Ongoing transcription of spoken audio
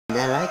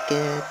I like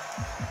it.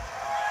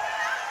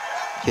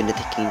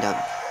 United Kingdom.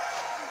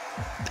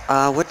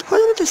 What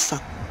is this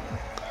song?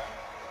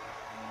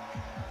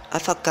 I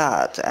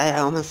forgot. I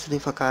honestly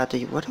forgot.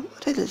 What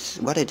is this?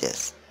 What is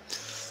this?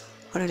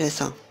 What is this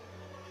song?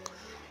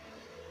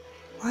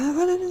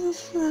 What is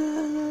this?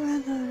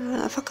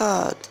 I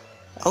forgot.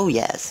 Oh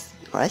yes,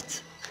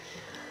 right?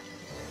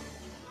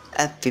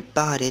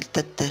 Everybody,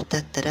 da, da,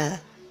 da, da, da.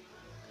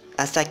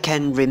 As I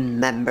can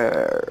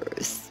remember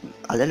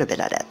a little bit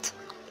of that.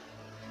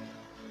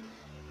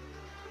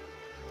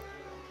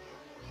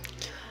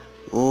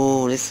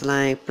 Oh, it's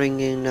like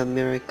bringing the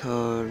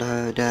miracle,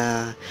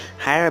 the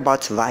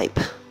Haribot vibe.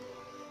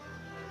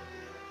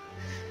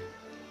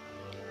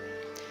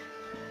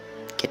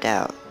 Get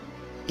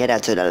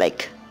out to the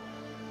lake.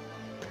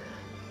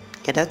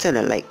 Get out to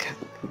the lake.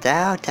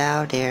 Down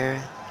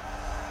there.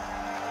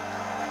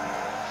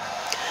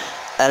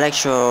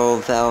 Electro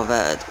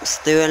Velvet,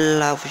 still in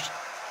love with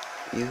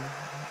you.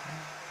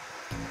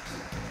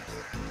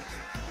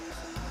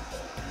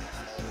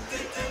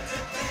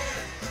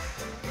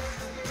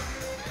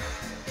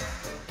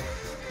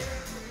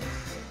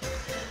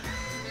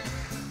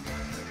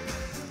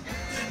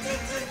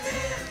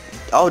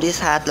 Oh, this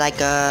had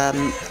like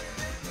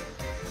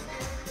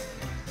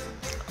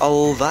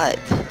old vibe.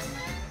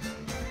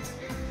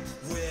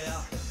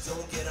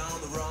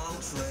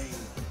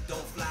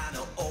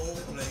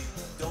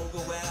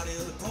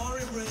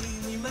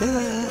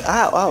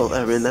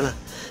 I remember.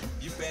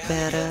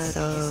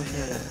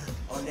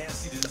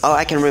 Oh,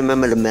 I can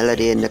remember the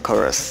melody in the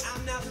chorus.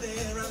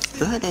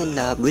 Not in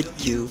love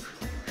with you.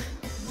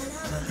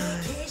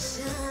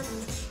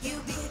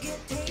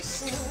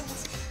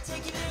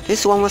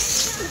 This one was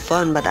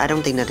fun, but I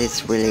don't think that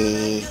it's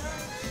really.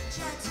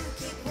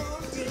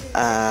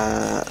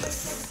 I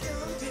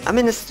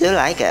mean, I still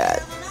like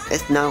it.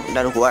 It's not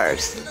that it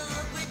works.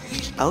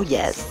 Oh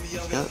yes.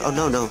 No, oh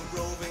no no.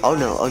 Oh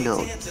no, oh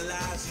no.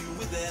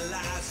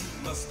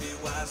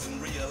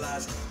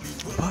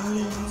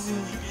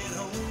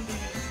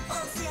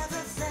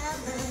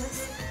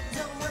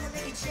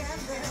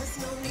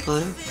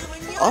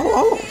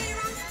 Oh,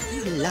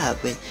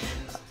 love it.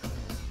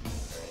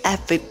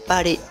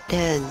 Everybody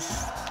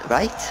dance,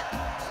 right?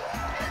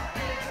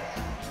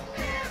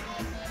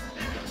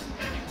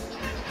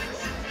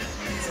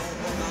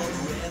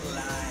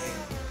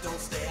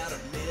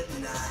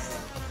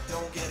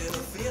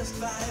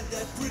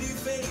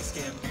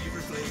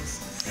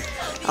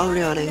 Oh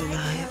no,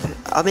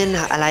 I mean,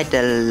 I like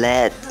the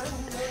LED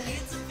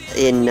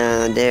in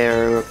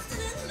their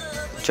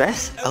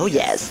dress. Oh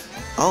yes.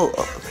 Oh,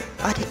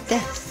 everybody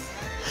dance.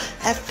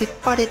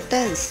 Everybody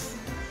dance.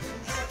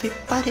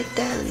 Everybody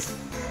dance.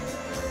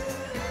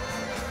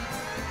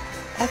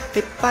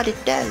 Everybody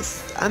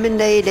dance. I mean,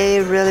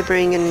 they really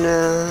bring in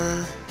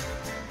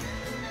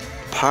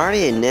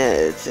party in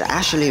it. It's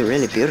actually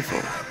really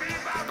beautiful.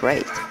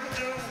 Great.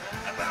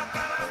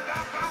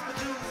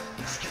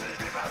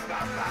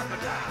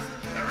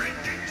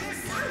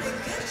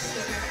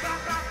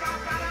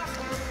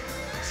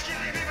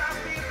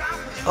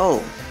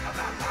 Oh.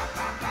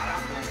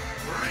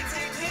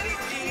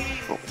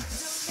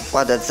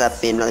 What does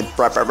that mean? Like,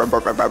 blah, blah, blah, blah,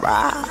 blah,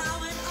 blah.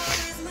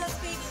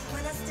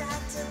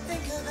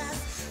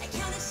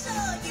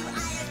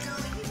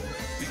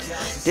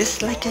 This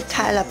is like a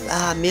kind of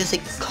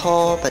music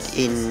call, but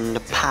in the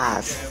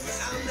past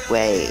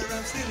way.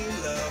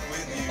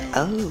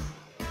 Oh,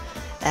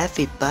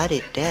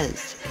 everybody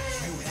dance.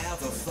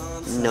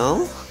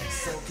 No?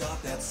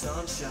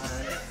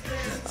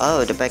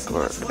 Oh, the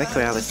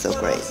background was so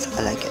great.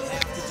 I like it.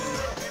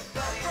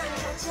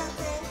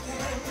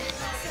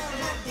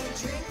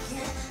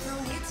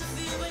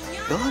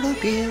 Gonna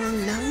be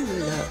in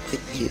love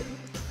with you.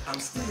 I'm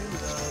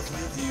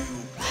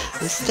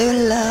still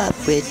in love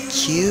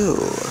with you.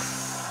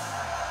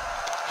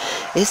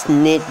 It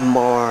need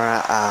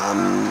more,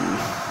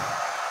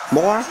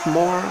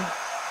 more.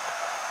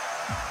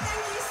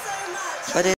 But